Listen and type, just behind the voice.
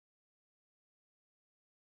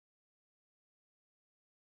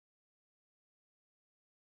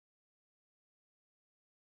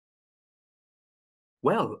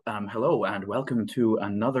Hello and welcome to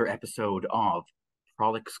another episode of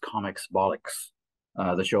Prolix Comics Bollix,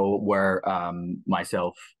 the show where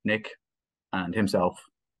myself, Nick, and himself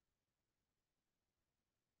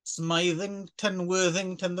Smithington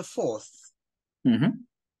Worthington the fourth. mhm,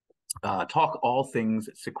 talk all things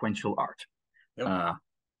sequential art. Yep.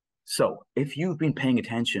 So, if you've been paying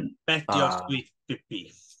attention, Bet your sweet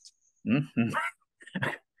pippy. mhm,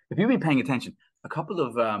 if you've been paying attention, a couple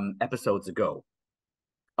of episodes ago,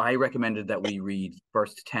 I recommended that we read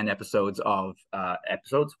first 10 episodes of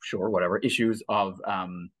issues of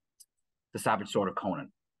The Savage Sword of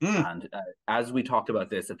Conan. And as we talked about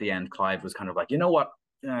this at the end, Clive was kind of like, you know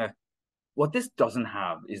what this doesn't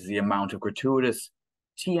have is the amount of gratuitous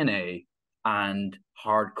TNA and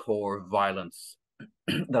hardcore violence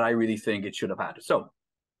that I really think it should have had. So,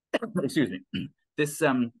 excuse me, this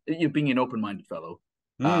you being an open-minded fellow,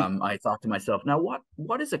 I thought to myself, now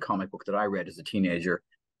what is a comic book that I read as a teenager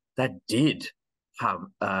that did have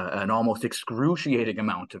an almost excruciating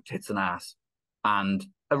amount of tits and ass and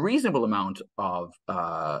a reasonable amount of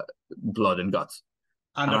blood and guts.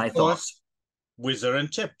 And of course, Whizzer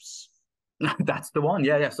and Chips. That's the one.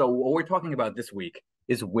 Yeah. So what we're talking about this week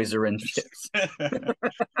is Whizzer and Chips.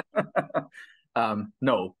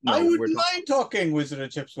 No, I wouldn't mind talking Whizzer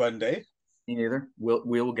and Chips one day. Me neither.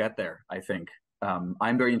 We'll get there, I think.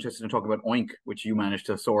 I'm very interested in talking about Oink, which you managed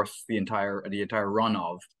to source the entire run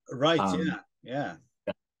of. Right. Yeah.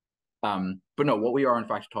 But no, what we are in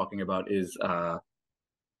fact talking about is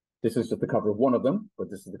this is just the cover of one of them, but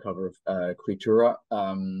this is the cover of Creatura,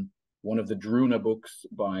 one of the DRUUNA books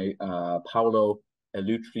by Paolo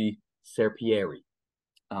Eleuteri Serpieri,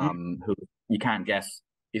 who you can't guess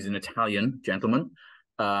is an Italian gentleman.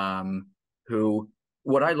 Who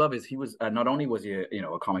what I love is he was not only was he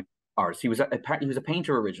a comic artist, he was a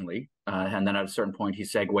painter originally, and then at a certain point he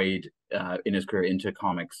segued in his career into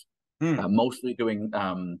comics, mostly doing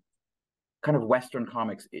kind of Western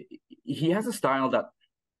comics. He has a style that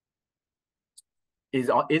is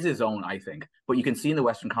his own, I think, but you can see in the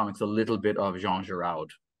Western comics a little bit of Jean Giraud,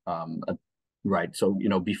 right? So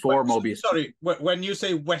before Mobius. Sorry, when you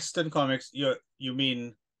say Western comics, you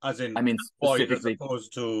mean as in I mean specifically as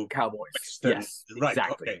opposed to cowboys. Western. Yes, right.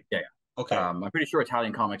 Exactly. Okay. Yeah. Okay. I'm pretty sure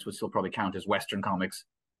Italian comics would still probably count as Western comics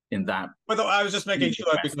in that. But I was just making sure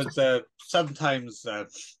because sometimes,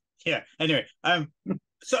 yeah. Anyway,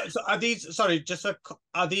 so are these? Sorry,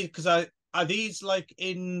 are these because are these like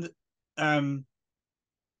in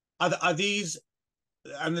are these?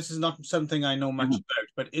 And this is not something I know much about,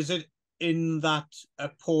 but is it in that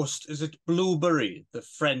post? Is it Blueberry, the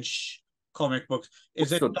French comic books?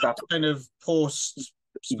 Is it that kind of post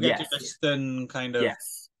spaghetti western kind of?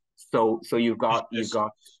 Yes. So you've got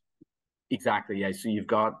exactly, yeah. So you've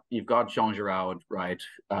got Jean Giraud, right,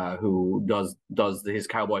 who does his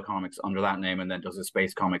cowboy comics under that name, and then does his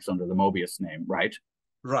space comics under the Mobius name, right?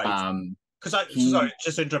 Right. Because sorry,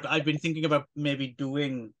 just to interrupt. I've been thinking about maybe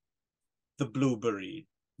doing the Blueberry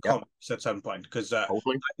comics at some point because I'm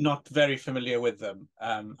not very familiar with them,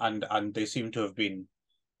 and they seem to have been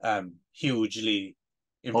hugely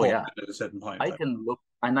important at a certain point. I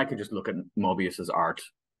can just look at Mobius's art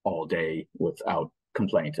all day without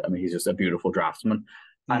complaint. I mean, he's just a beautiful draftsman.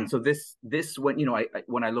 And so this when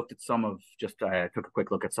when I looked at I took a quick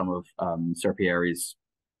look at some of Serpieri's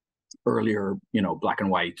earlier black and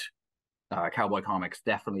white cowboy comics.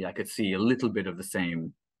 Definitely I could see a little bit of the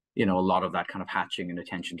same, a lot of that kind of hatching and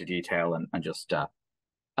attention to detail and just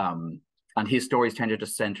and his stories tended to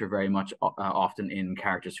center very much often in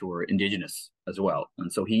characters who were indigenous as well.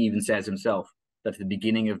 And so he even says himself that at the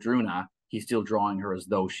beginning of DRUUNA, he's still drawing her as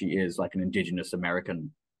though she is like an indigenous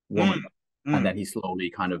American woman. And then he slowly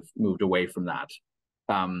kind of moved away from that.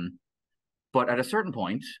 But at a certain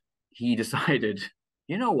point, he decided,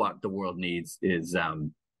 what the world needs is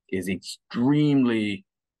extremely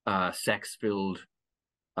sex-filled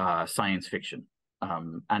science fiction.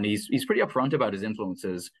 And he's pretty upfront about his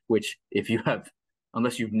influences, which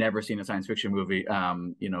unless you've never seen a science fiction movie,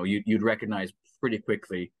 you'd recognize pretty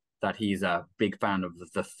quickly that he's a big fan of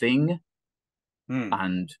The Thing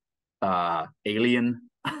and Alien,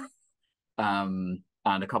 and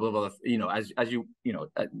a couple of other,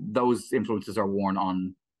 those influences are worn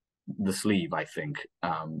on the sleeve, I think.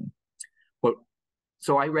 But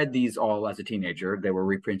so I read these all as a teenager. They were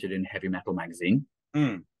reprinted in Heavy Metal magazine.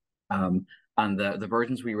 And the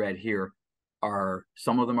versions we read here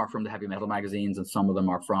some of them are from the Heavy Metal magazines, and some of them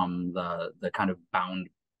are from the kind of bound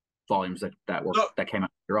volumes that came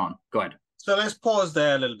out later on. Go ahead. So let's pause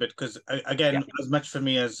there a little bit because as much for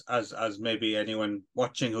me as maybe anyone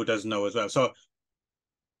watching who doesn't know as well. So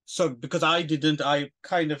so because I didn't, I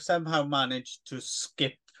kind of somehow managed to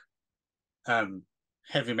skip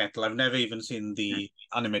heavy metal. I've never even seen the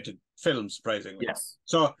animated film, surprisingly. Yes.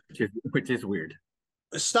 So which is weird.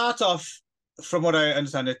 Start off, from what I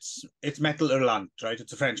understand, it's Metal Hurlant, right?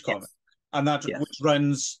 It's a French comic, and that which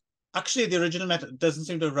runs. Actually, the original metal doesn't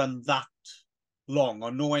seem to run that long,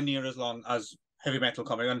 or nowhere near as long as Heavy Metal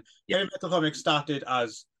comic. And Heavy Metal comic started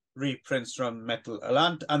as reprints from Metal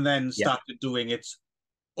Hurlant, and then started doing its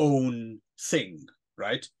own thing,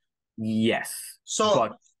 right? Yes. So,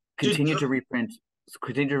 but continue to reprint.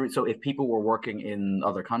 So if people were working in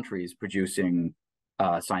other countries producing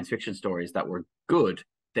science fiction stories that were good,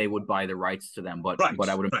 they would buy the rights to them. But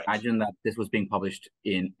I would imagine that this was being published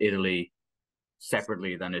in Italy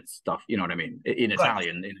separately than its stuff. You know what I mean? In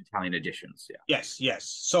Italian editions. Yeah. Yes.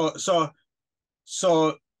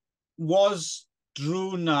 So was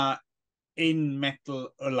DRUUNA in Metal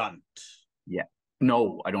Hurlant? Yeah.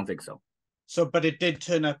 No, I don't think so. So, but it did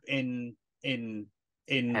turn up in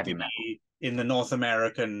heavy metal. In the North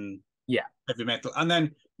American heavy metal. And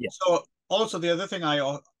then so also the other thing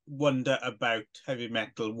I wonder about heavy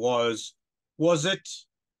metal was it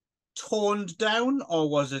toned down, or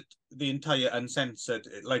was it the entire uncensored?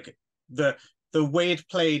 Like the way it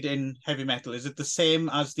played in heavy metal, is it the same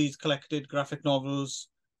as these collected graphic novels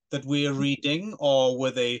that we're reading, or were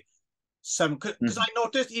they some? Because I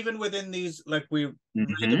noticed even within these, like we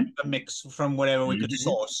read a mix from whatever we could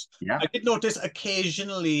source. I did notice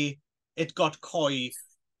occasionally it got coy,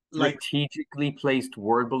 like strategically placed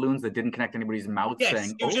word balloons that didn't connect anybody's mouth.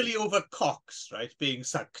 Yes, usually over cocks, right, being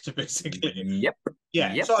sucked, basically. Yep.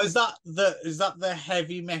 So is that the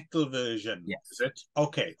heavy metal version? Yes. Is it?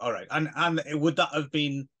 Okay, all right. And would that have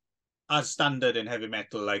been as standard in heavy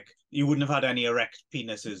metal? Like you wouldn't have had any erect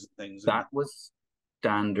penises and things. That was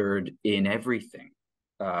standard in everything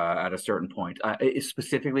at a certain point.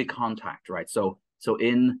 Specifically contact, right? So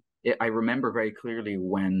I remember very clearly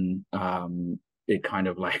when it kind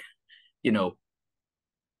of like,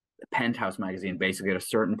 Penthouse magazine basically at a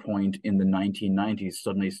certain point in the 1990s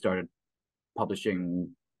suddenly started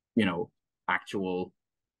publishing, actual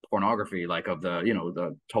pornography, like of the,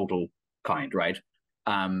 the total kind, right?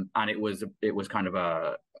 And it was kind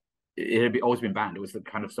of it had always been banned. It was the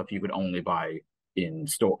kind of stuff you could only buy in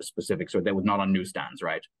specific stores. That was not on newsstands,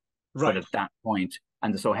 right? But at that point,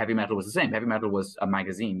 and so heavy metal was the same. Heavy metal was a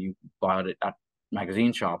magazine. You bought it at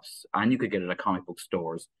magazine shops, and you could get it at comic book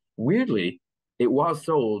stores. Weirdly, it was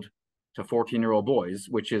sold to 14-year-old boys,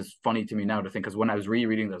 which is funny to me now to think, because when I was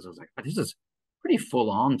rereading this, I was like, this is pretty full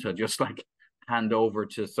on to just like hand over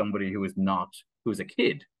to somebody who's a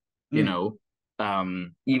kid,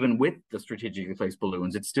 even with the strategically placed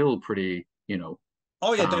balloons, it's still pretty,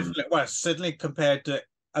 Oh yeah, definitely. Well, certainly compared to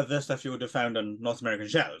other stuff you would have found on North American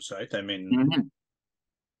shelves, right? I mean,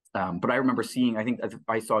 but I remember seeing. I think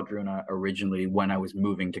I saw DRUUNA originally when I was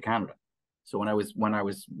moving to Canada. So when I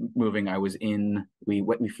was moving, I was in. We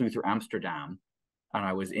flew through Amsterdam, and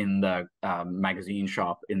I was in the magazine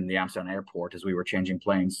shop in the Amsterdam airport as we were changing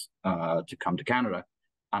planes to come to Canada,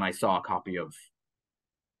 and I saw a copy of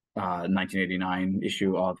 1989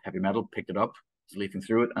 issue of Heavy Metal. Picked it up, was leafing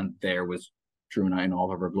through it, and there was DRUUNA in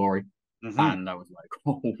all of her glory. And I was like,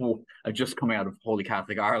 oh, I just coming out of Holy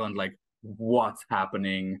Catholic Ireland, like, what's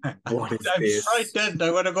happening? What is this? I'm frightened.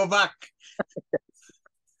 I want to go back.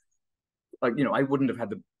 Like, I wouldn't have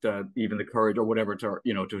had even the courage or whatever to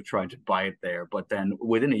try to buy it there. But then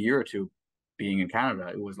within a year or two being in Canada,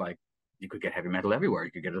 it was like you could get heavy metal everywhere.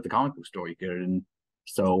 You could get it at the comic book store. You could get it in.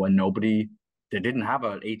 They didn't have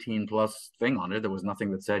an 18 plus thing on it. There was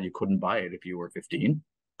nothing that said you couldn't buy it if you were 15.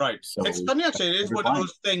 Right. So it's funny, actually. It is one of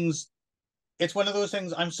those things. It's one of those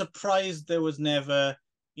things. I'm surprised there was never,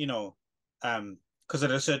 because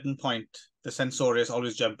at a certain point, the censorious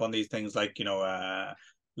always jump on these things like,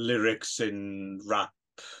 lyrics in rap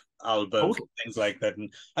albums, things like that.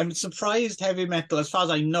 And I'm surprised heavy metal, as far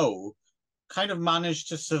as I know, kind of managed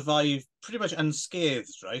to survive pretty much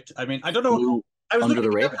unscathed, right? I mean, I don't know. I was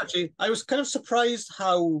looking it up, actually. I was kind of surprised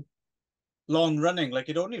how long running, like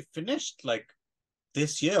it only finished like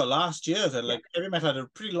this year or last year. So like heavy metal had a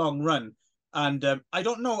pretty long run. And I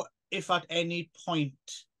don't know if at any point,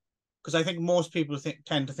 because I think most people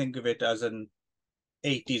tend to think of it as an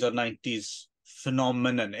 80s or 90s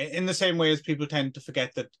phenomenon, in the same way as people tend to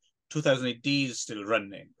forget that 2008 D is still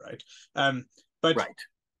running, right?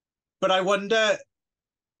 But I wonder,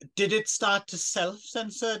 did it start to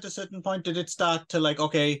self-censor at a certain point? Did it start to like,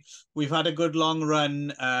 okay, we've had a good long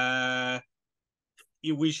run,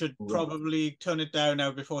 we should probably turn it down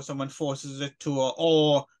now before someone forces it to,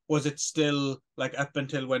 or was it still like up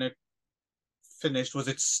until when it finished, was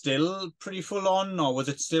it still pretty full on, or was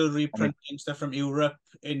it still reprinting stuff from Europe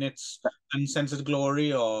in its uncensored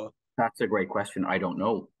glory, or? That's a great question. I don't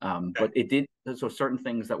know. But it did. So certain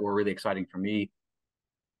things that were really exciting for me,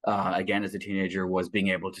 again, as a teenager, was being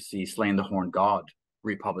able to see Slain the Horned God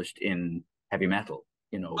republished in heavy metal,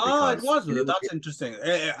 Oh, because it was. That's interesting.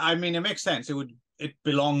 I mean, it makes sense. It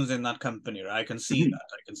belongs in that company, right? I can see that.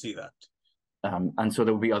 I can see that. And so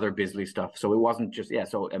there would be other Bisley stuff. So it wasn't just,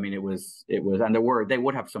 so I mean, it was, and they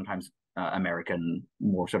would have sometimes American,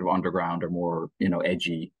 more sort of underground or more,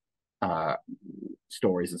 edgy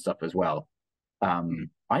stories and stuff as well.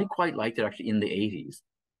 I quite liked it actually in the 80s.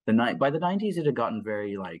 By the 90s, it had gotten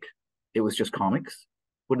very it was just comics.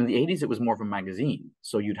 But in the 80s, it was more of a magazine.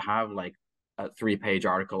 So you'd have like a 3-page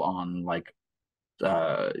article on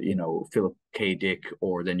Philip K. Dick,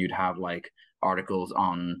 or then you'd have like articles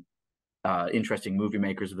on interesting movie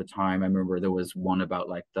makers of the time. I remember there was one about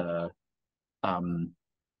like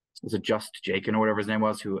was it Just Jakin or whatever his name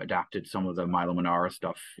was, who adapted some of the Milo Manara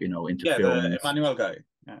stuff, into films. The Emmanuel guy.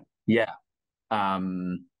 Yeah.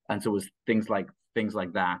 And so it was things like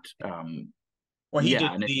that. Well,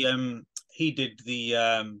 he did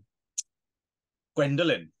the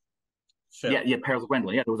Gwendolyn film. Yeah, Perils of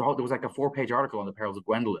Gwendolyn. Yeah, there was like a 4-page article on the Perils of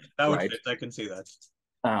Gwendolyn. That would fit. I can see that.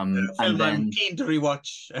 And then I'm keen to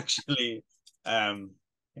rewatch, actually. I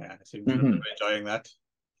seem to remember enjoying that.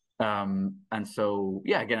 And so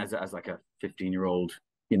again, as like a 15-year-old,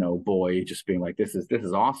 boy, just being like, this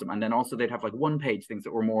is awesome. And then also they'd have like 1-page things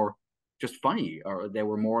that were more just funny, or they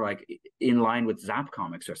were more like in line with Zap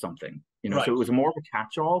Comics or something, Right. So it was more of a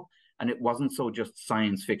catch-all, and it wasn't so just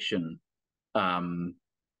science fiction.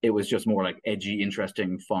 It was just more like edgy,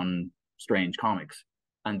 interesting, fun, strange comics.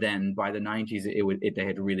 And then by the 90s, they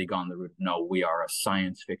had really gone the route, no, we are a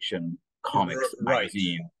science fiction comics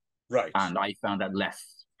magazine. Right. And I found that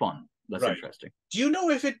less fun, less interesting. Do you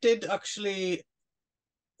know if it did actually,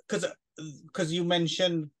 because you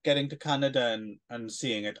mentioned getting to Canada and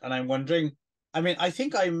seeing it, and I'm wondering, I mean, I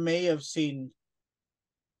think I may have seen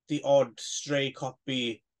the odd stray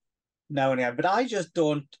copy now and again, but I just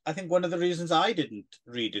don't. I think one of the reasons I didn't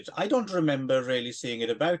read it, I don't remember really seeing it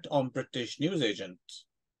about on British newsagent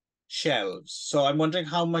shelves. So I'm wondering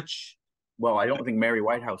how much. Well, I don't think Mary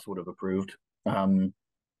Whitehouse would have approved.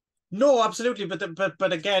 No, absolutely,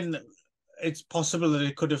 but again, it's possible that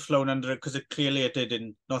it could have flown under it, because it did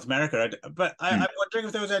in North America. But I'm wondering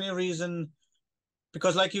if there was any reason,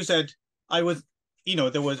 because like you said, there was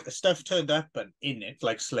stuff turned up in it,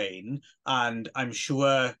 like Slain, and I'm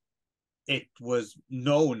sure it was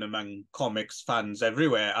known among comics fans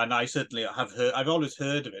everywhere, and I certainly I've always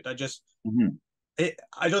heard of it.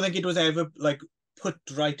 I don't think it was ever like put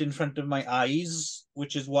right in front of my eyes,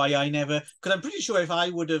 which is why I never, because I'm pretty sure if I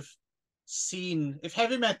would have seen, if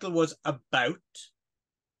heavy metal was about,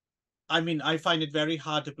 I mean, I find it very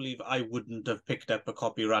hard to believe I wouldn't have picked up a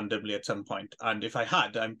copy randomly at some point. And if I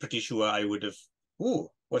had, I'm pretty sure I would have,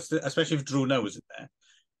 especially if DRUUNA was in there.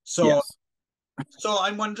 So, yes. So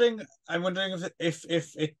I'm wondering if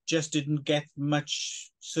it just didn't get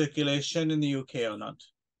much circulation in the UK or not.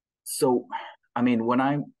 So, I mean, when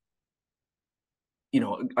I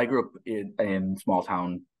grew up in small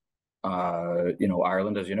town,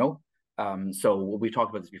 Ireland, as you know. So we've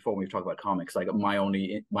talked about this before when we've talked about comics. Like my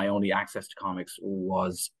only access to comics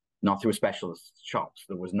was not through specialist shops.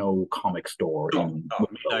 There was no comic store in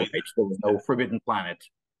Wicklow, right? There was no Forbidden Planet.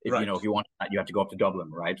 If you wanted that, you had to go up to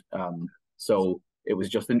Dublin, right? So it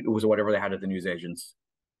was whatever they had at the newsagents.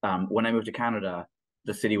 When I moved to Canada,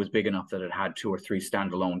 the city was big enough that it had 2 or 3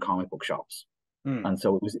 standalone comic book shops. And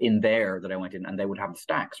so it was in there that I went in, and they would have the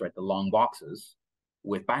stacks, right? The long boxes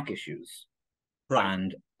with back issues. Right.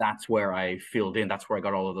 And that's where I filled in. That's where I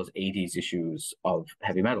got all of those 80s issues of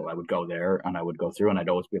heavy metal. I would go there and I would go through, and I'd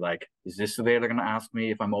always be like, is this the day they're going to ask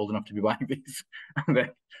me if I'm old enough to be buying these? And then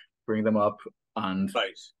bring them up and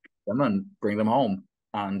bring them home.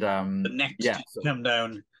 And the next come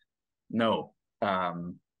down. No.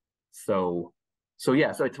 So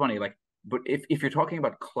it's funny, like, but if you're talking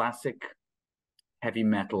about classic heavy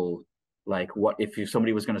metal, like what if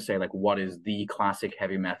somebody was going to say like what is the classic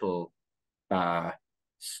heavy metal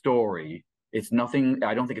story, it's nothing.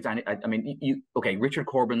 I don't think it's any. I mean, Richard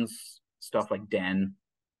Corbin's stuff like Den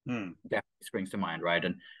definitely springs to mind, right?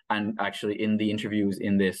 And actually in the interviews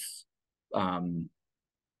in this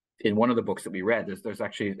in one of the books that we read, there's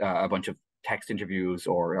actually a bunch of text interviews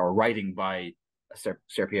or writing by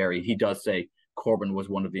Serpieri. He does say Corbin was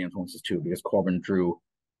one of the influences too, because Corbin drew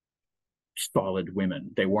solid women.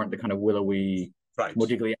 They weren't the kind of willowy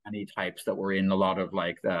Modigliani types that were in a lot of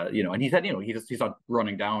like and he said he's not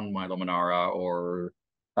running down Milo Manara or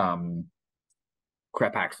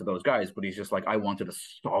Krepak's to those guys, but he's just like, I wanted a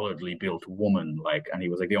solidly built woman, like, and he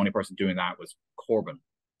was like, the only person doing that was Corbin.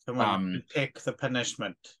 Someone can take the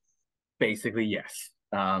punishment. Basically, yes.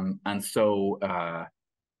 And so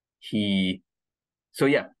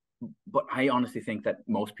yeah, but I honestly think that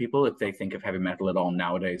most people, if they think of heavy metal at all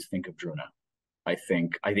nowadays, think of DRUUNA. I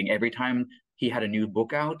think every time he had a new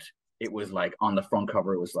book out, it was like on the front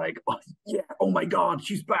cover, it was like, oh yeah, oh my God,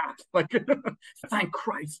 she's back! Like, thank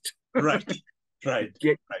Christ. Right.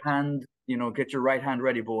 Get your right hand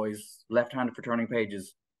ready, boys. Left hand for turning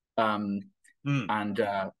pages. And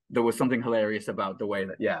there was something hilarious about the way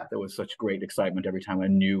that, there was such great excitement every time a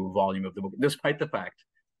new volume of the book, despite the fact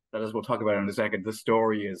that, as we'll talk about in a second, the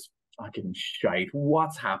story is fucking shite.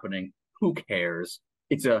 What's happening? Who cares?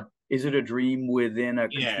 Is it a dream within a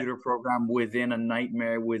computer program, within a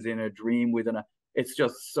nightmare, within a dream, it's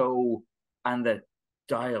just so, and the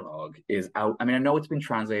dialogue is out. I mean, I know it's been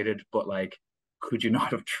translated, but like, could you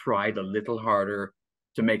not have tried a little harder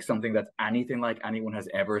to make something that's anything like anyone has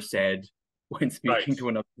ever said when speaking to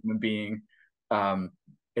another human being? Oh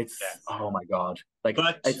my God. Like,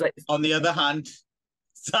 but on the other hand,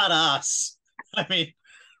 that ass. I mean,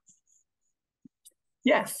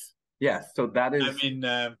 yes. So that is. I mean,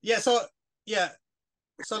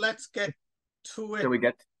 So let's get to it. So we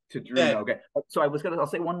get to DRUUNA. Okay. So I'll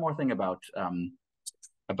say one more thing about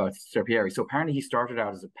Serpieri. So apparently he started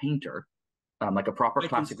out as a painter, like a proper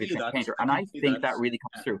classically trained painter, and I think that really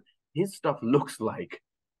comes through. His stuff looks like,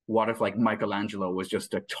 what if like Michelangelo was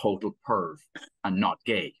just a total perv and not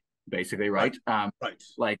gay, basically, right? Right.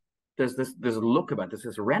 Like there's a look about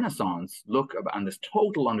this Renaissance look about, and this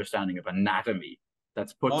total understanding of anatomy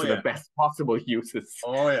that's put to the best possible uses.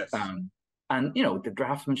 Oh yes. And the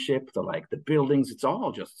draftsmanship, the buildings, it's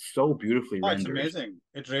all just so beautifully rendered. It's amazing.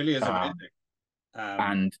 It really is amazing.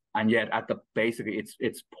 And yet basically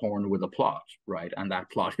it's porn with a plot, right? And that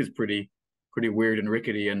plot is pretty weird and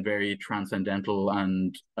rickety and very transcendental.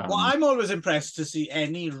 And well, I'm always impressed to see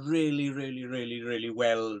any really, really, really, really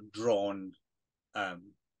well drawn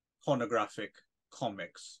pornographic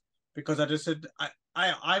comics, because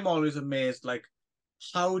I'm always amazed, like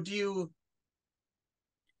how do you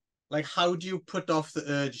put off the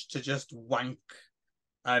urge to just wank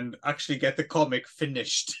and actually get the comic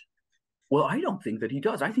finished? Well, I don't think that he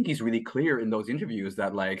does. I think he's really clear in those interviews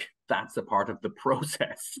that like that's a part of the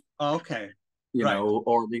process. Oh, okay. You know,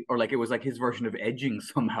 or like it was like his version of edging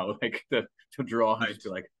somehow, like to draw and just be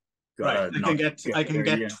like, right. I can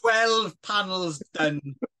get 12 panels done,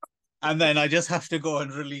 and then I just have to go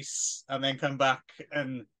and release, and then come back.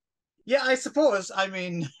 And yeah, I suppose. I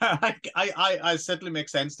mean, I certainly make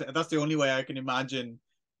sense. That's the only way I can imagine.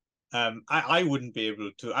 I wouldn't be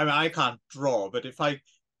able to. I mean, I can't draw, but if I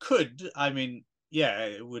could, I mean, yeah,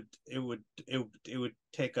 it would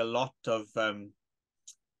take a lot of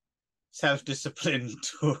self-discipline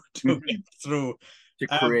to get through, to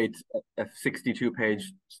create a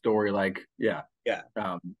 62-page story. Like,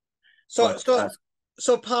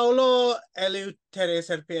 so Paolo Eleuteri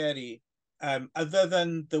Serpieri, other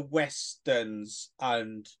than the westerns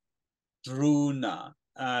and DRUUNA,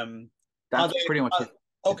 that's pretty much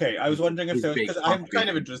okay. I was wondering if there was, because I'm kind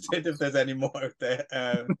of interested if there's any more out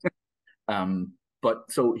there.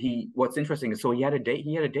 But so what's interesting is, so he had a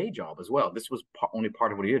day job as well. This was only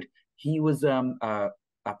part of what he did. He was a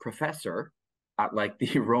professor at like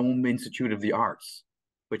the Rome Institute of the Arts,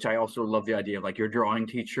 which I also love the idea of, like, your drawing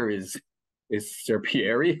teacher is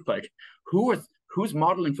Serpieri. Like, who's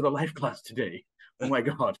modeling for the life class today? Oh my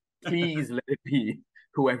God, please let it be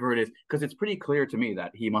whoever it is, because it's pretty clear to me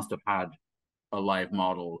that he must have had a live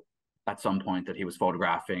model at some point that he was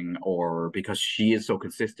photographing, or because she is so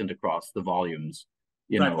consistent across the volumes,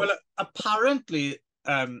 you know. Well, apparently,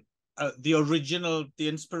 the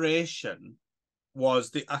inspiration was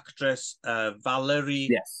the actress Valerie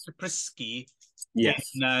Saprisky in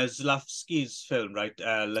Zlafsky's film, right?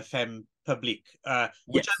 La Femme Publique,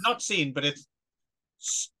 which I've not seen, but it's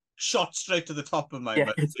shot straight to the top of my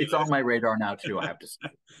mind. It's on my radar now too, I have to say.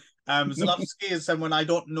 Zlafsky is someone I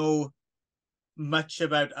don't know much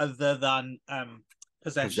about other than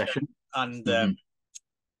Possession and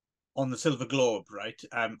On the Silver Globe, right?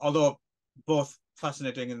 Although both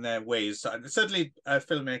fascinating in their ways. So certainly a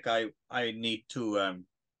filmmaker I need to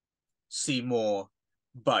see more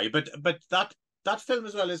by. But that film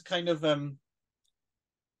as well is kind of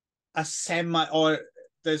a semi, or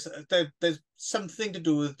there's something to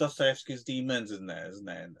do with Dostoevsky's demons in there, isn't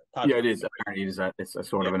there? It is. Apparently, it's a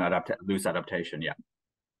sort of an loose adaptation. Yeah.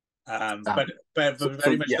 But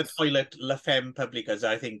very much the toilet La Femme Publique, as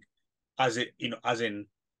I think, as in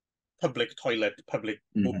public toilet, public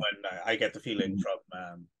woman. I get the feeling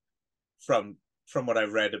from from what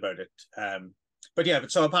I've read about it. But yeah,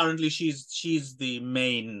 so apparently she's the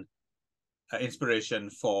main inspiration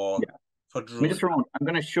for DRUUNA. I'm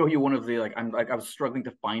going to show you one of the I was struggling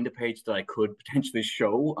to find a page that I could potentially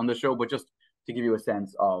show on the show, but just to give you a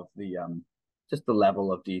sense of the just the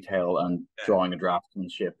level of detail and drawing and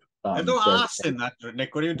draftsmanship. There's no ass in that,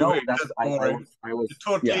 Nick. What are you doing? No, I was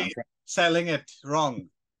totally selling it wrong.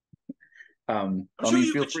 I'm sure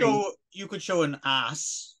you could show an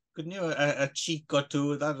ass, couldn't you? A cheek or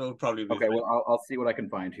two. That'll probably be okay. Fine. Well, I'll see what I can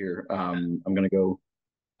find here. I'm gonna go.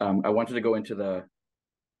 I wanted to go into the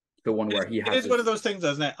one where he has. It is one of those things,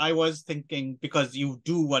 isn't it? I was thinking, because you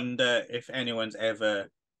do wonder if anyone's ever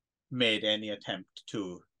made any attempt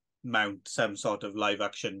to mount some sort of live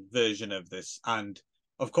action version of this, and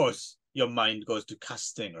of course your mind goes to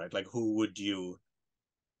casting, right? Like, who would you?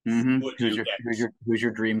 Who's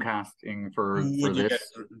your dream casting for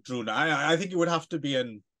this? DRUUNA? I think it would have to be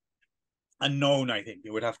an unknown. I think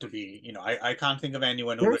it would have to be, I can't think of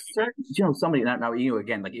anyone. There's certain, somebody now,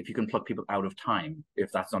 again, like if you can pluck people out of time,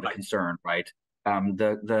 if that's not a concern, right?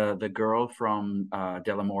 The girl from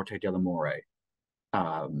Della Morte Della More. Right.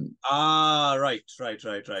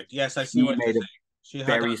 Yes, I see what you're saying. She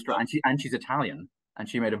very strong, and she's Italian, and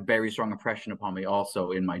she made a very strong impression upon me also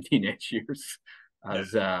in my teenage years. I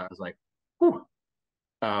was like, whew.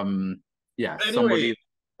 Yeah. Anyway, somebody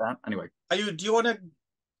that anyway. Do you want to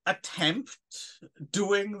attempt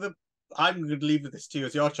doing the? I'm going to leave this to you.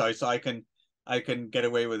 It's your choice. So I can get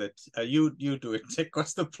away with it. You do it. Nick,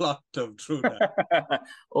 what's the plot of DRUUNA?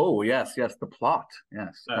 Oh yes, the plot.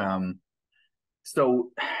 Yes.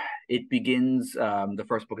 So it begins. The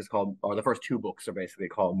first book is called, or the first two books are basically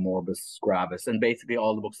called Morbus Gravis, and basically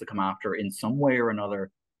all the books that come after, in some way or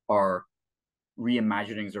another, are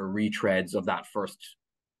reimaginings or retreads of that first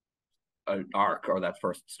arc or that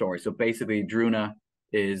first story. So basically, DRUUNA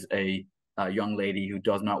is a young lady who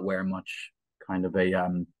does not wear much. Kind of a.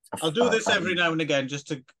 I'll do this every now and again just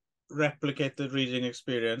to replicate the reading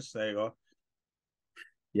experience. There you go.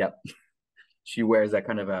 Yep, she wears that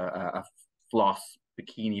kind of a floss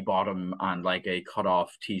bikini bottom and like a cut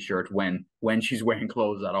off t-shirt when she's wearing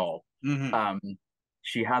clothes at all.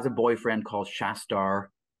 She has a boyfriend called Shastar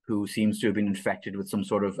who seems to have been infected with some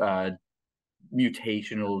sort of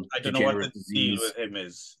mutational degenerative disease. Deal with him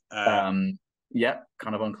is. Yeah,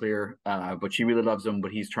 kind of unclear. But she really loves him,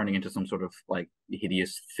 but he's turning into some sort of like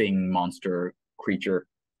hideous thing, monster creature.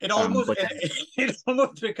 It almost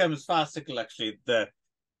becomes farcical, actually.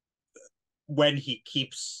 When he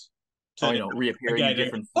keeps reappearing in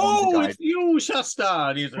different forms. Oh, it's you,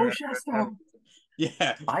 Shasta! Shasta!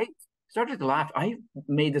 Yeah. I started to laugh. I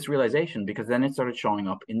made this realization because then it started showing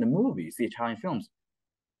up in the movies, the Italian films.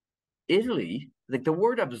 Italy, like the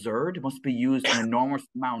word absurd must be used an enormous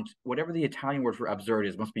amount. Whatever the Italian word for absurd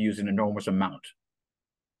is, must be used an enormous amount.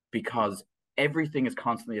 Because everything is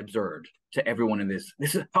constantly absurd to everyone in this.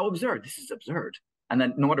 This is how absurd. This is absurd. And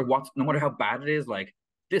then no matter how bad it is, like,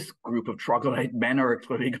 this group of troglodyte men are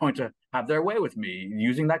clearly going to have their way with me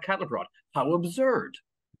using that cattle prod. How absurd.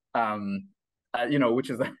 Which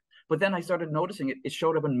is that. But then I started noticing it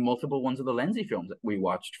showed up in multiple ones of the Lenzi films that we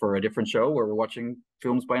watched for a different show where we're watching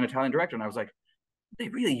films by an Italian director. And I was like, they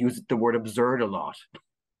really use the word absurd a lot.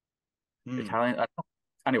 Italian.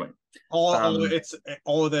 Anyway.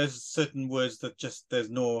 Or there's certain words that just there's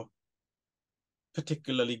no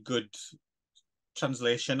particularly good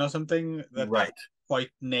translation or something that right.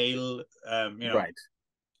 Quite nail, Right.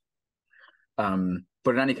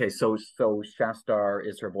 But in any case, so Shastar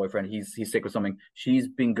is her boyfriend. He's sick with something. She's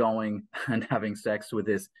been going and having sex with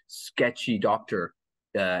this sketchy doctor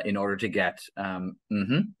in order to get every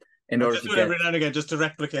now and again just to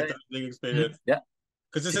replicate that living experience. Yeah.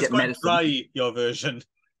 Because this is quite medicine. Dry, your version.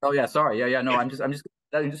 Oh yeah, sorry. Yeah. No, I'm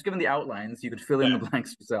just giving the outlines. You could fill in the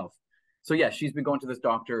blanks yourself. So yeah, she's been going to this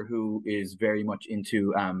doctor who is very much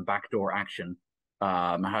into backdoor action.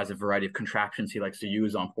 Has a variety of contraptions he likes to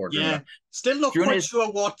use on poor DRUUNA. Yeah, still not quite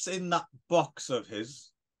sure what's in that box of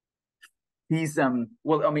his. He's so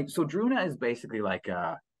DRUUNA is basically like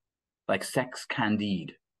sex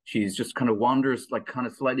Candide. She's just kind of wanders, like kind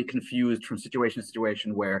of slightly confused from situation to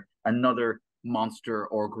situation where another monster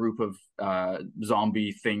or group of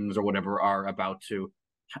zombie things or whatever are about to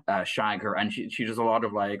shag her, and she does a lot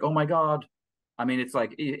of like, oh my god. I mean, it's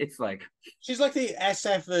like she's like the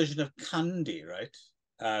SF version of Candy,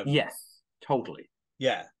 right? Yes, totally.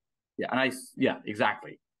 Yeah, and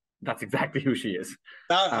exactly. That's exactly who she is.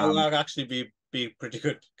 That would actually be pretty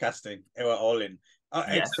good casting. They were all in.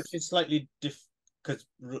 Yes. Except she's slightly because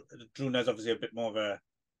DRUUNA is obviously a bit more of a.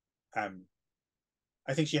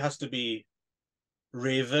 I think she has to be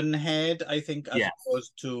Ravenhead. I think as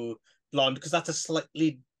opposed to blonde, because that's a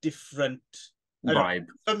slightly different vibe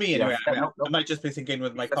for me anyway. I might just be thinking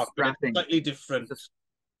with my cock, but it's slightly different.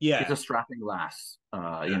 She's a strapping lass.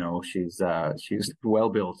 You know, she's well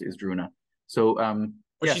built, is DRUUNA. So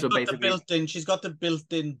she's got the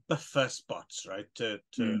built-in buffer spots, right? To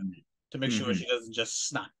make sure she doesn't just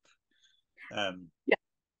snap. Yeah.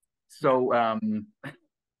 So I'm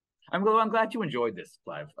glad you enjoyed this,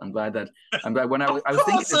 Clive. I'm glad when I was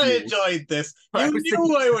thinking of you, I enjoyed this. You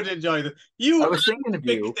knew I would enjoy this. I was thinking of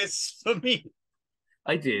you. This for me.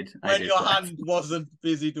 I did. When your hand wasn't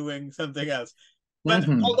busy doing something else. But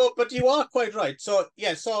but you are quite right. So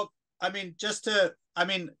yeah, I mean,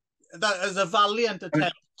 that is a valiant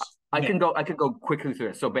attempt. I can go quickly through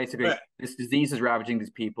it. So basically, this disease is ravaging these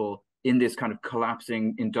people in this kind of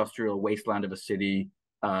collapsing industrial wasteland of a city.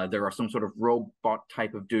 There are some sort of robot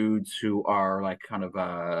type of dudes who are like kind of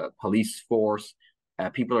a police force.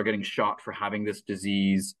 People are getting shot for having this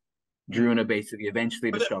disease. DRUUNA basically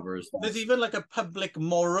eventually discovers there's even like a public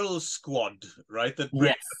moral squad, right? That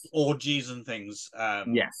orgies and things.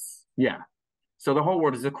 Yes, yeah. So the whole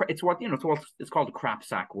world is it's called a crap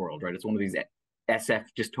sack world, right? It's one of these SF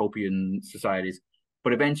dystopian societies.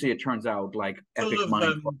 But eventually, it turns out like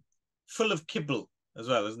full of kibble as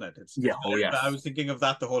well, isn't it? I was thinking of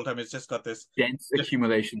that the whole time. It's just got this dense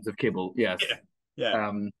accumulations of kibble. Yes.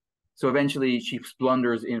 Yeah. So eventually she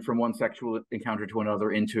blunders in from one sexual encounter to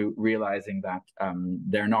another into realizing that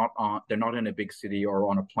they're not in a big city or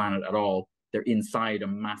on a planet at all. They're inside a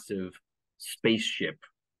massive spaceship,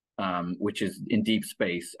 which is in deep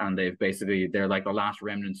space, and they're like the last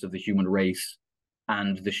remnants of the human race,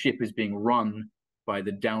 and the ship is being run by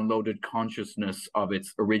the downloaded consciousness of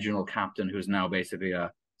its original captain, who's now basically a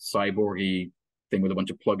cyborgy thing with a bunch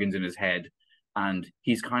of plugins in his head, and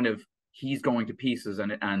he's going to pieces,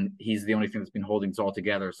 and he's the only thing that's been holding us all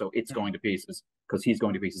together. So it's going to pieces because he's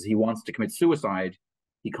going to pieces. He wants to commit suicide.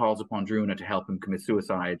 He calls upon DRUUNA to help him commit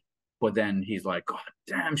suicide, but then he's like, God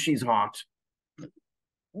damn, she's hot.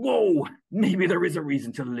 Whoa, maybe there is a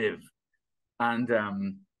reason to live. And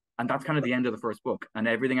that's kind of the end of the first book. And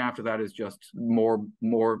everything after that is just more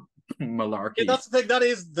malarkey. Yeah, that's the thing. That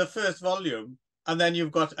is the first volume. And then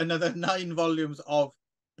you've got another 9 volumes of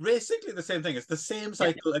basically the same thing. It's the same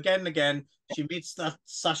cycle again and again. She meets that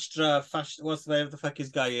Sastra, whatever the fuck his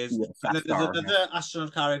guy is. And then there's another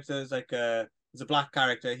astronaut character, there's a black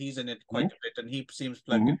character, he's in it quite a bit, and he seems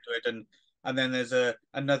plugged into it. And then there's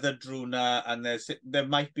another DRUUNA, and there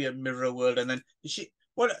might be a mirror world, and then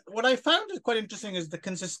what I found quite interesting is the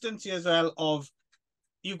consistency as well of,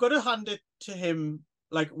 you've got to hand it to him,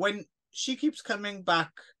 like when she keeps coming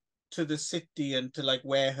back to the city and to like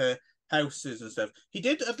where her houses and stuff, he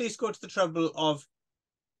did at least go to the trouble of,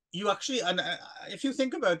 you actually, and if you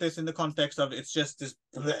think about this in the context of it's just this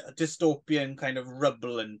dystopian kind of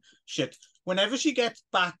rubble and shit, whenever she gets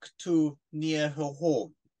back to near her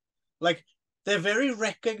home, like they're very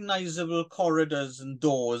recognizable corridors and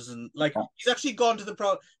doors, and like he's actually gone to the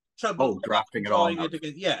trouble of drafting it all out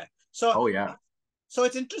again. Yeah. So so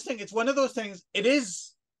it's interesting. It's one of those things. It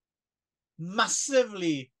is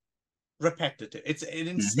massively repetitive. It's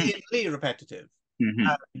insanely repetitive,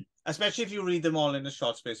 especially if you read them all in a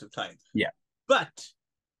short space of time. Yeah. But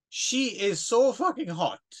she is so fucking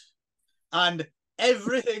hot, and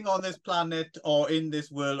everything on this planet or in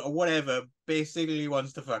this world or whatever basically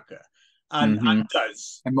wants to fuck her, and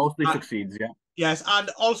does, and mostly succeeds. Yeah. Yes, and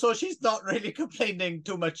also she's not really complaining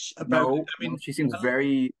too much about it. I mean, she seems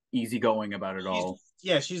very easygoing about it all.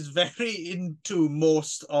 Yeah, she's very into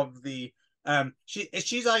most of the.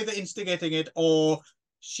 She's either instigating it or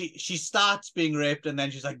she starts being raped, and then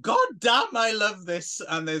she's like, God damn, I love this,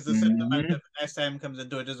 and there's a certain amount of SM comes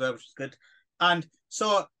into it as well, which is good. And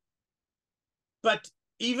so, but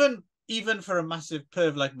even for a massive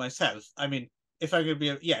perv like myself, I mean, if I could be,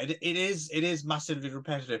 it is massively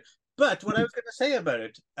repetitive. But what I was going to say about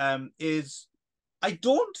it is, I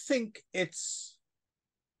don't think it's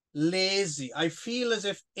lazy. I feel as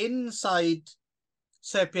if inside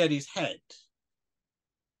Serpieri's head,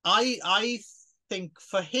 I think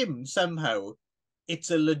for him somehow it's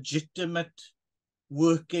a legitimate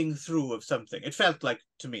working through of something. It felt like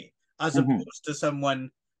to me, as opposed to someone.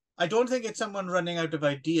 I don't think it's someone running out of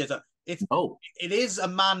ideas. It is a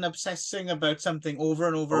man obsessing about something over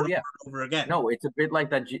and over and over again. No, it's a bit like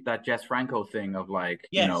that Jess Franco thing of like,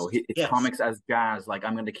 it's comics as jazz. Like,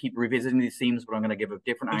 I'm going to keep revisiting these themes, but I'm going to give a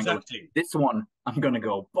different angle. This one, I'm going to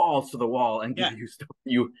go balls to the wall and give you stuff.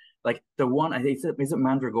 Like the one, is it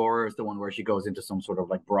Mandragora is the one where she goes into some sort of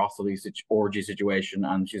like brothel orgy situation,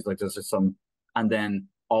 and she's like, there's just some, and then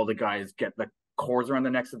all the guys get like cords around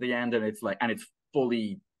their necks at the end, and it's like, and it's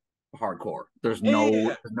fully hardcore. There's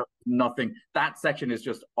no nothing. That section is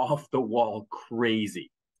just off the wall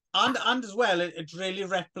crazy. And as well, it really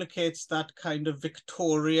replicates that kind of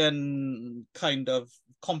Victorian kind of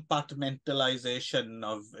compartmentalization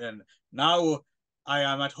of, and now I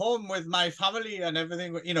am at home with my family and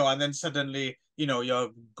everything, you know, and then suddenly, you know, you're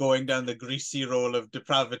going down the greasy roll of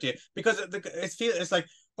depravity, because it's like,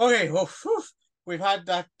 okay, well, we've had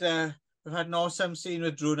that, we've had an awesome scene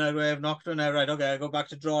with DRUUNA where I've knocked on out, right, okay, I go back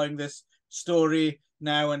to drawing this story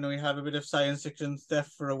now, and we have a bit of science fiction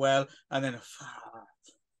stuff for a while, and then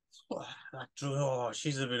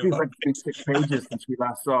she's a bit of like 6 pages since we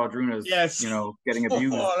last saw DRUUNA's, you know, getting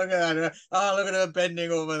abused. Look at that. Oh, look at her bending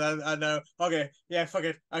over that. I know. Okay, yeah, fuck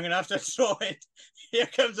it. I'm gonna have to throw it. Here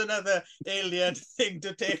comes another alien thing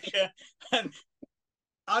to take her.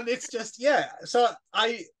 And it's just, yeah. So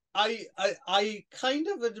I kind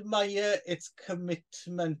of admire its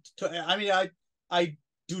commitment to, I mean, I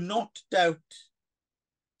do not doubt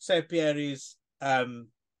Serpieri's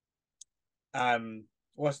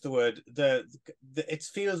what's the word? It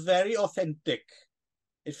feels very authentic.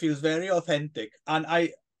 It feels very authentic, and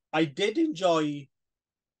I did enjoy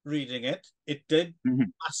reading it. It did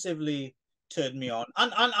massively turn me on,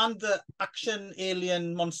 and the action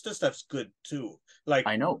alien monster stuff's good too. Like,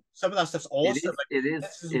 I know some of that stuff's awesome.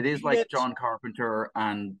 It is like John Carpenter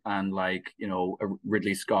and like, you know,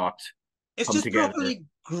 Ridley Scott. It's just together. Properly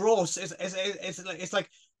gross. It's like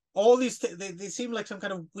all these they seem like some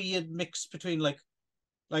kind of weird mix between like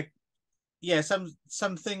yeah,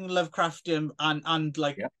 something Lovecraftian and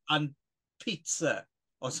like and pizza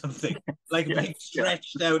or something, like being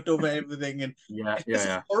stretched out over everything, and it's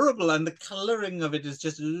horrible, and the coloring of it is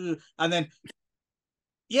just, and then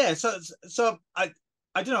so I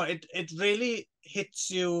don't know, it really hits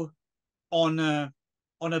you on a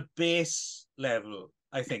base level.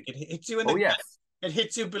 I think it hits you in the gut. It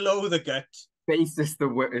hits you below the gut. Base is the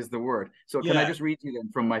word. So can I just read you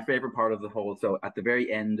then from my favorite part of the whole? So at the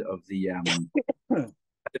very end of the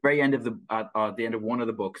at the end of one of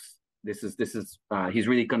the books, this is he's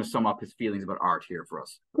really going to sum up his feelings about art here for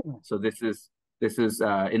us. So this is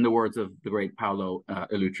in the words of the great Paolo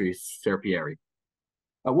Eleuteri, Serpieri.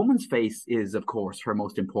 A woman's face is, of course, her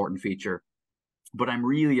most important feature, but I'm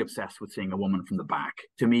really obsessed with seeing a woman from the back.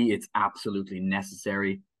 To me, it's absolutely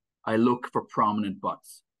necessary. I look for prominent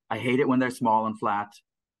butts. I hate it when they're small and flat.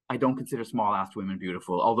 I don't consider small-assed women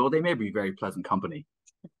beautiful, although they may be very pleasant company.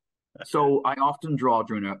 So I often draw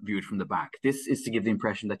DRUUNA viewed from the back. This is to give the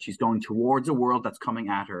impression that she's going towards a world that's coming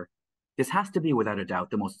at her. This has to be, without a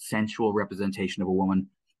doubt, the most sensual representation of a woman.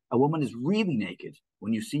 A woman is really naked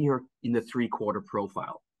when you see her in the three-quarter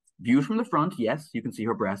profile. Viewed from the front, yes, you can see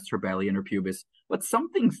her breasts, her belly, and her pubis, but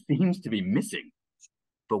something seems to be missing.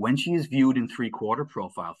 But when she is viewed in three-quarter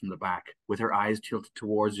profile from the back, with her eyes tilted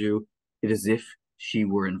towards you, it is as if she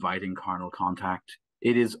were inviting carnal contact.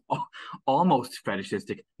 It is almost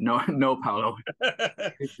fetishistic. No, Paolo.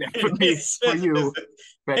 It's definitely for you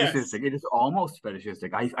fetishistic. Yes. It is almost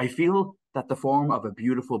fetishistic. I feel that the form of a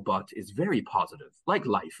beautiful butt is very positive, like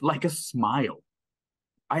life, like a smile.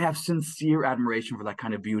 I have sincere admiration for that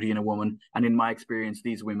kind of beauty in a woman, and in my experience,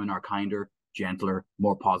 these women are kinder, gentler,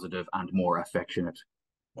 more positive, and more affectionate.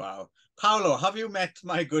 Wow. Paolo, have you met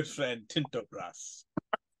my good friend Tinto Brass?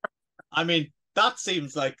 I mean, that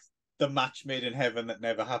seems like the match made in heaven that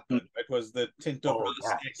never happened. It was the Tinto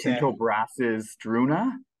Brass. Tinto Brass's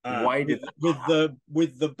DRUUNA? Why did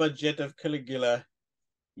with the budget of Caligula?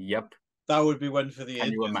 Yep. That would be one for the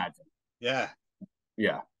Can you imagine? Yeah.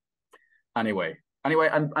 Yeah. Anyway,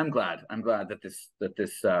 I'm glad. I'm glad that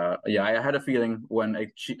this I had a feeling when I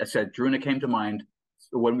said DRUUNA came to mind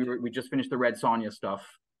when we just finished the Red Sonja stuff,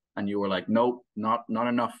 and you were like, nope, not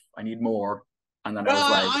enough. I need more. And then I was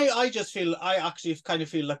like, I actually kind of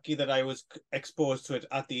feel lucky that I was exposed to it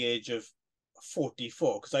at the age of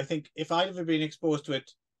 44, because I think if I'd ever been exposed to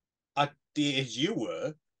it at the age you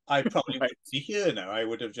were, I probably wouldn't be here now. I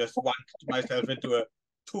would have just wanked myself into a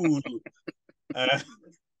pool.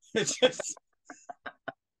 It's just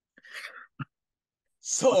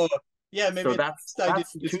so. Yeah, maybe so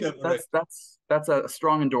that's a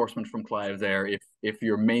strong endorsement from Clive there. If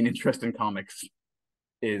your main interest in comics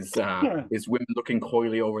is women looking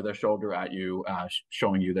coyly over their shoulder at you,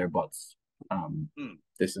 showing you their butts,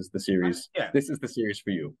 this is the series. This is the series for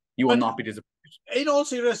you. You will not be disappointed. In all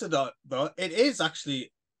seriousness, though, it is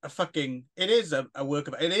actually it is a work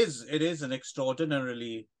of it is an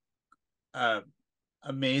extraordinarily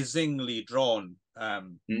amazingly drawn.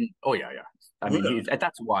 Oh yeah. I mean,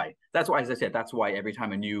 that's why, as I said, that's why every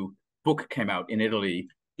time a new book came out in Italy,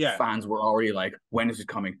 fans were already like, when is it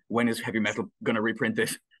coming? When is heavy metal going to reprint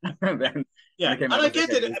this? And then Yeah, and I get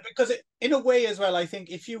it because in a way as well, I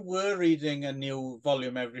think if you were reading a new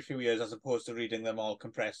volume every few years as opposed to reading them all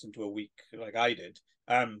compressed into a week like I did,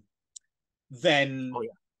 then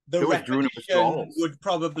the repetition would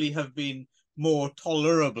probably have been more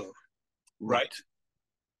tolerable, right?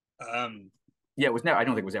 Yeah, it was never. I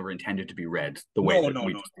don't think it was ever intended to be read the way.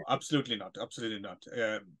 No, absolutely not, absolutely not.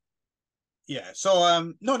 Yeah,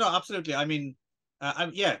 so no, absolutely. I mean,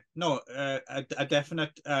 a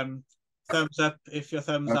definite thumbs up if your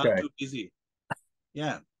thumbs aren't too busy.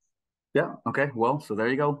 Yeah. Yeah. Okay. Well, so there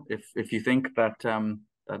you go. If you think that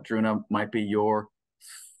that DRUUNA might be your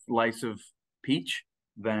slice of peach,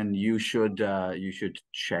 then you should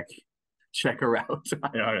check her out.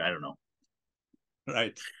 I don't know.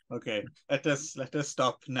 Right. Okay. Let us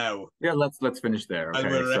stop now. Yeah. Let's finish there. Okay.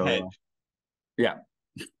 We're ahead. Yeah.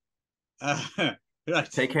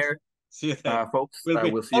 Right. Take care. See you then, folks.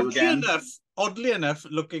 We'll see you again. Oddly enough,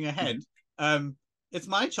 looking ahead, it's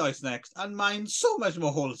my choice next, and mine's so much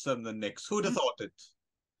more wholesome than Nick's. Who'd have thought it?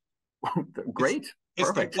 Great.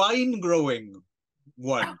 It's the wine growing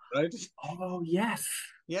one, right? Oh yes.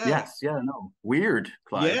 Yeah. Yes. Yeah. No. Weird,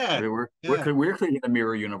 Clive. Yeah. We're clearly in a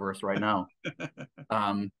mirror universe right now.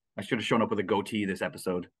 I should have shown up with a goatee this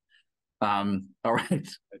episode. All right.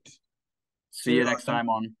 See you next time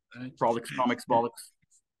on Prolix Comics Bollix.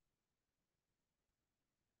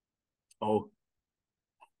 Oh.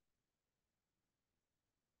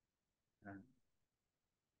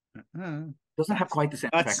 Doesn't have quite the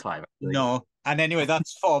same effect, Clive. Actually. No. And anyway,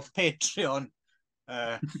 that's for Patreon.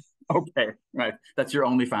 Okay, right. That's your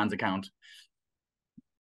OnlyFans account.